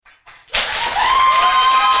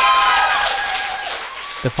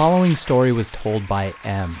The following story was told by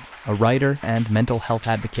M, a writer and mental health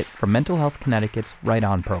advocate for Mental Health Connecticut's Write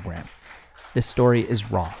On program. This story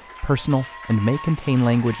is raw, personal, and may contain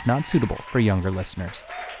language not suitable for younger listeners.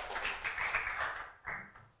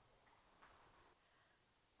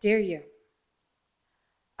 Dear you,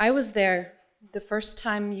 I was there the first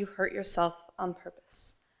time you hurt yourself on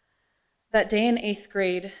purpose. That day in 8th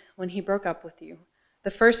grade when he broke up with you.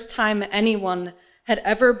 The first time anyone had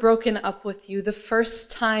ever broken up with you. The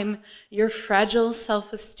first time your fragile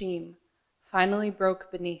self-esteem finally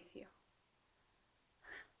broke beneath you.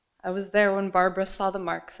 I was there when Barbara saw the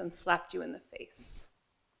marks and slapped you in the face.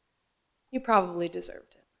 You probably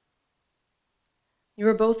deserved it. You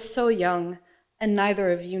were both so young, and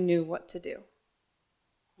neither of you knew what to do.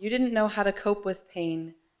 You didn't know how to cope with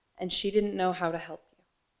pain, and she didn't know how to help you.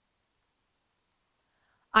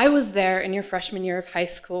 I was there in your freshman year of high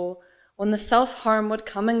school when the self-harm would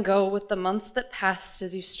come and go with the months that passed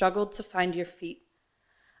as you struggled to find your feet.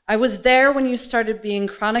 I was there when you started being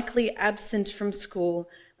chronically absent from school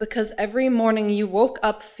because every morning you woke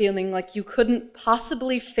up feeling like you couldn't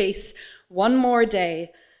possibly face one more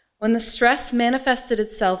day, when the stress manifested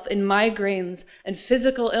itself in migraines and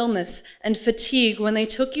physical illness and fatigue when they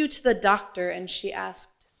took you to the doctor and she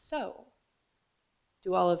asked, "So,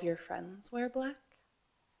 do all of your friends wear black?"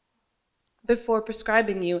 Before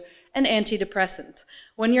prescribing you an antidepressant,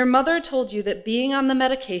 when your mother told you that being on the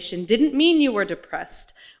medication didn't mean you were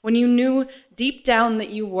depressed, when you knew deep down that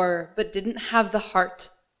you were, but didn't have the heart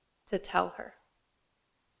to tell her.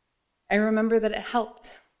 I remember that it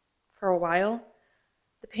helped. For a while,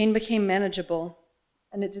 the pain became manageable,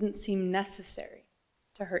 and it didn't seem necessary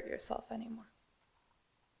to hurt yourself anymore.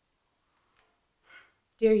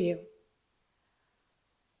 Dear you,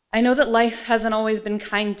 I know that life hasn't always been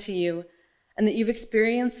kind to you, and that you've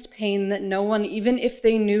experienced pain that no one, even if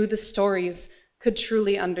they knew the stories, could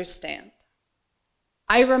truly understand.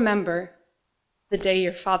 I remember the day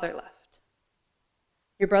your father left.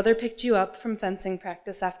 Your brother picked you up from fencing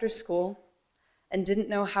practice after school and didn't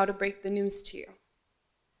know how to break the news to you.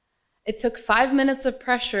 It took 5 minutes of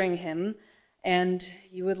pressuring him, and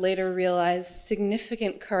you would later realize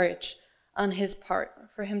significant courage on his part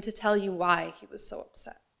for him to tell you why he was so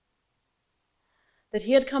upset. That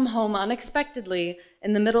he had come home unexpectedly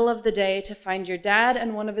in the middle of the day to find your dad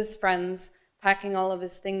and one of his friends packing all of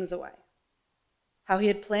his things away. How he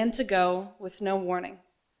had planned to go with no warning,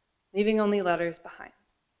 leaving only letters behind.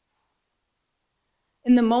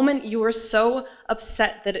 In the moment, you were so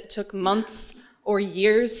upset that it took months or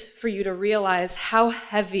years for you to realize how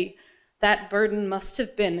heavy that burden must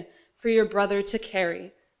have been for your brother to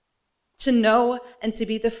carry, to know and to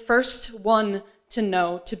be the first one to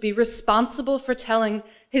know, to be responsible for telling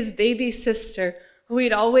his baby sister, who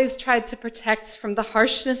he'd always tried to protect from the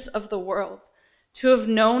harshness of the world, to have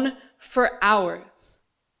known for hours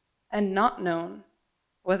and not known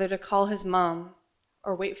whether to call his mom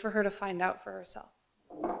or wait for her to find out for herself.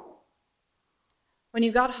 When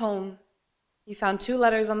you got home, you found 2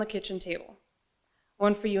 letters on the kitchen table,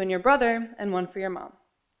 one for you and your brother and one for your mom.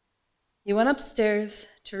 You went upstairs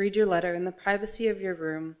to read your letter in the privacy of your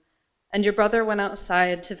room, and your brother went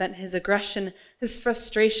outside to vent his aggression, his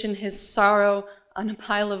frustration, his sorrow on a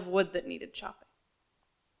pile of wood that needed chopping.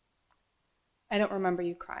 I don't remember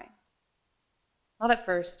you crying. Not at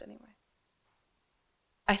first, anyway.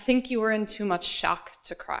 I think you were in too much shock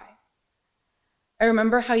to cry. I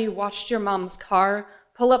remember how you watched your mom's car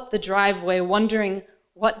pull up the driveway, wondering,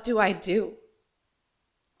 what do I do?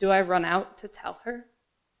 Do I run out to tell her?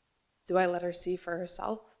 Do I let her see for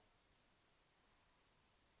herself?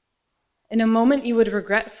 In a moment you would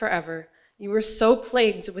regret forever, you were so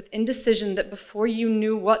plagued with indecision that before you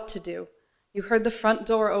knew what to do, you heard the front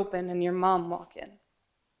door open and your mom walk in.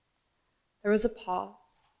 There was a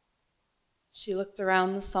pause. She looked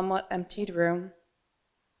around the somewhat emptied room,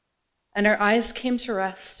 and her eyes came to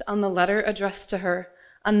rest on the letter addressed to her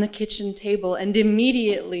on the kitchen table, and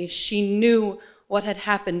immediately she knew what had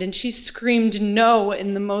happened, and she screamed no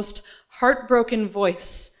in the most heartbroken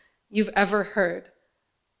voice you've ever heard.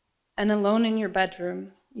 And alone in your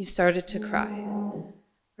bedroom, you started to cry.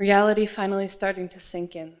 Reality finally starting to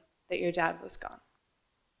sink in that your dad was gone.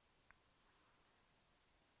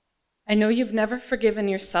 I know you've never forgiven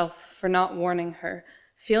yourself for not warning her,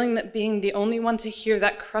 feeling that being the only one to hear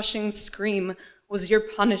that crushing scream was your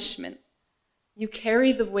punishment. You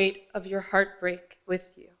carry the weight of your heartbreak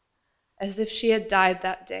with you, as if she had died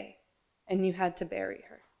that day and you had to bury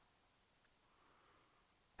her.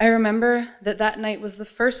 I remember that night was the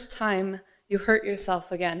first time you hurt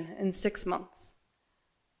yourself again in 6 months.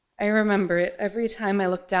 I remember it every time I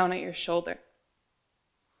look down at your shoulder.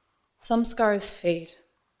 Some scars fade,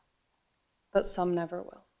 but some never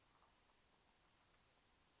will.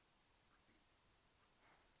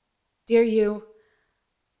 Dear you,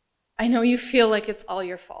 I know you feel like it's all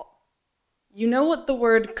your fault. You know what the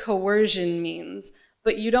word coercion means,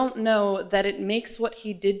 but you don't know that it makes what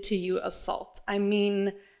he did to you assault. I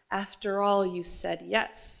mean, after all, you said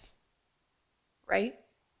yes, right?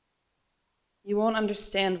 You won't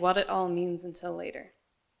understand what it all means until later.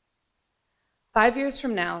 5 years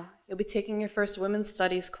from now, you'll be taking your first women's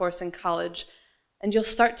studies course in college, and you'll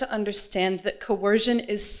start to understand that coercion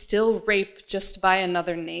is still rape, just by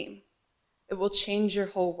another name. It will change your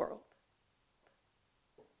whole world.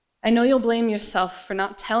 I know you'll blame yourself for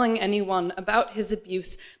not telling anyone about his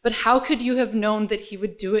abuse, but how could you have known that he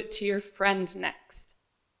would do it to your friend next?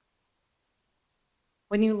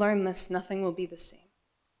 When you learn this, nothing will be the same.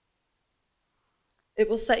 It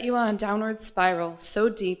will set you on a downward spiral so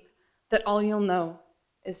deep that all you'll know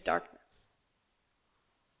is darkness.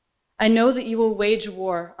 I know that you will wage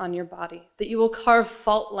war on your body, that you will carve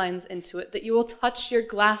fault lines into it, that you will touch your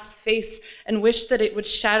glass face and wish that it would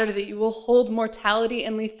shatter, that you will hold mortality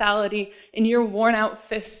and lethality in your worn-out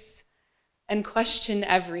fists and question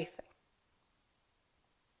everything.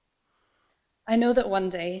 I know that one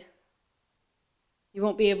day you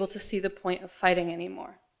won't be able to see the point of fighting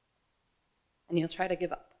anymore, and you'll try to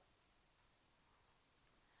give up.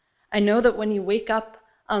 I know that when you wake up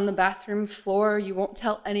on the bathroom floor, you won't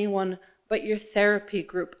tell anyone but your therapy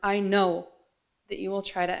group. I know that you will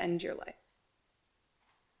try to end your life.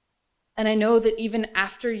 And I know that even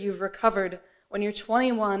after you've recovered, when you're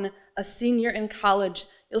 21, a senior in college,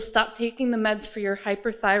 you'll stop taking the meds for your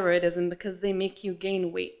hyperthyroidism because they make you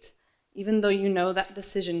gain weight, even though you know that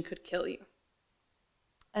decision could kill you.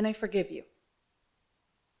 And I forgive you.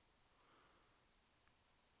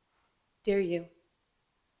 Dear you,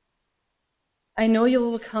 I know you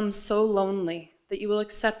will become so lonely that you will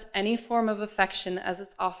accept any form of affection as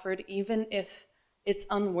it's offered, even if it's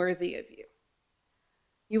unworthy of you.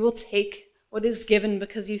 You will take what is given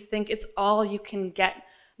because you think it's all you can get,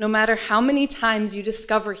 no matter how many times you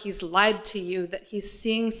discover he's lied to you, that he's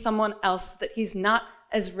seeing someone else, that he's not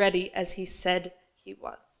as ready as he said he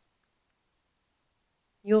was.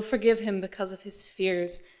 You'll forgive him because of his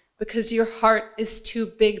fears, because your heart is too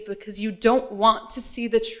big, because you don't want to see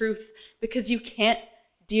the truth, because you can't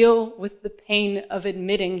deal with the pain of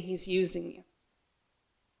admitting he's using you.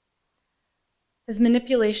 His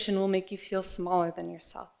manipulation will make you feel smaller than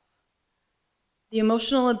yourself. The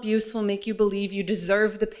emotional abuse will make you believe you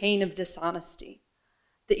deserve the pain of dishonesty,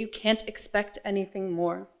 that you can't expect anything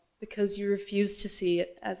more because you refuse to see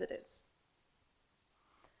it as it is.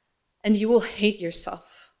 And you will hate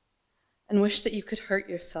yourself and wish that you could hurt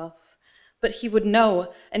yourself. But he would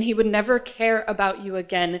know, and he would never care about you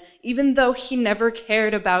again, even though he never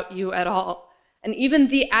cared about you at all. And even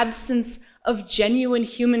the absence of genuine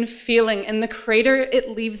human feeling and the crater it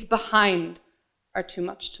leaves behind are too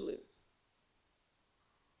much to lose.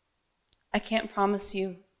 I can't promise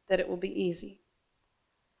you that it will be easy,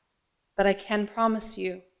 but I can promise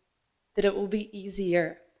you that it will be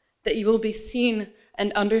easier, that you will be seen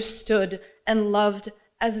and understood and loved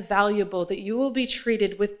as valuable, that you will be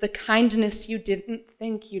treated with the kindness you didn't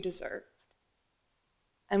think you deserved.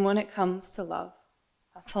 And when it comes to love,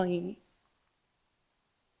 that's all you need.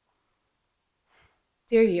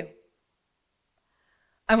 Dear you,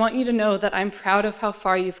 I want you to know that I'm proud of how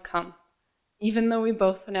far you've come, even though we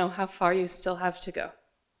both know how far you still have to go.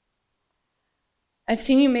 I've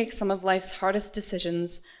seen you make some of life's hardest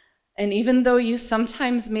decisions, and even though you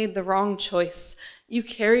sometimes made the wrong choice, you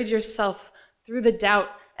carried yourself through the doubt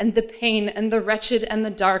and the pain and the wretched and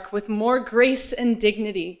the dark with more grace and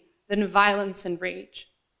dignity than violence and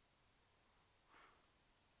rage.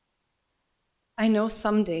 I know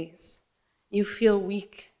some days you feel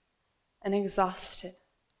weak and exhausted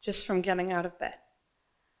just from getting out of bed.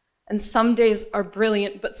 And some days are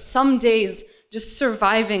brilliant, but some days just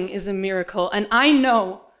surviving is a miracle. And I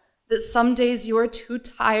know that some days you are too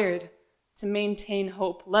tired to maintain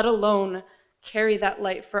hope, let alone carry that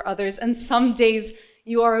light for others. And some days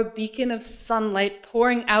you are a beacon of sunlight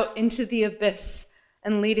pouring out into the abyss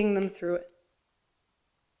and leading them through it.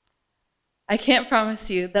 I can't promise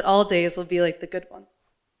you that all days will be like the good ones,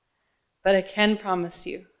 but I can promise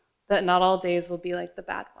you that not all days will be like the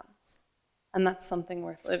bad ones, and that's something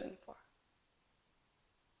worth living for.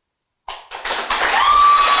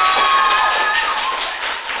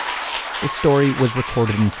 This story was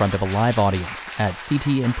recorded in front of a live audience at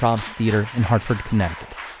CT Improv's Theater in Hartford, Connecticut.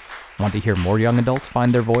 Want to hear more young adults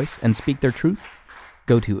find their voice and speak their truth?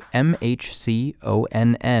 Go to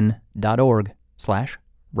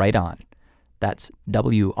mhconn.org/writeon. That's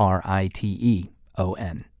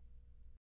WRITEON.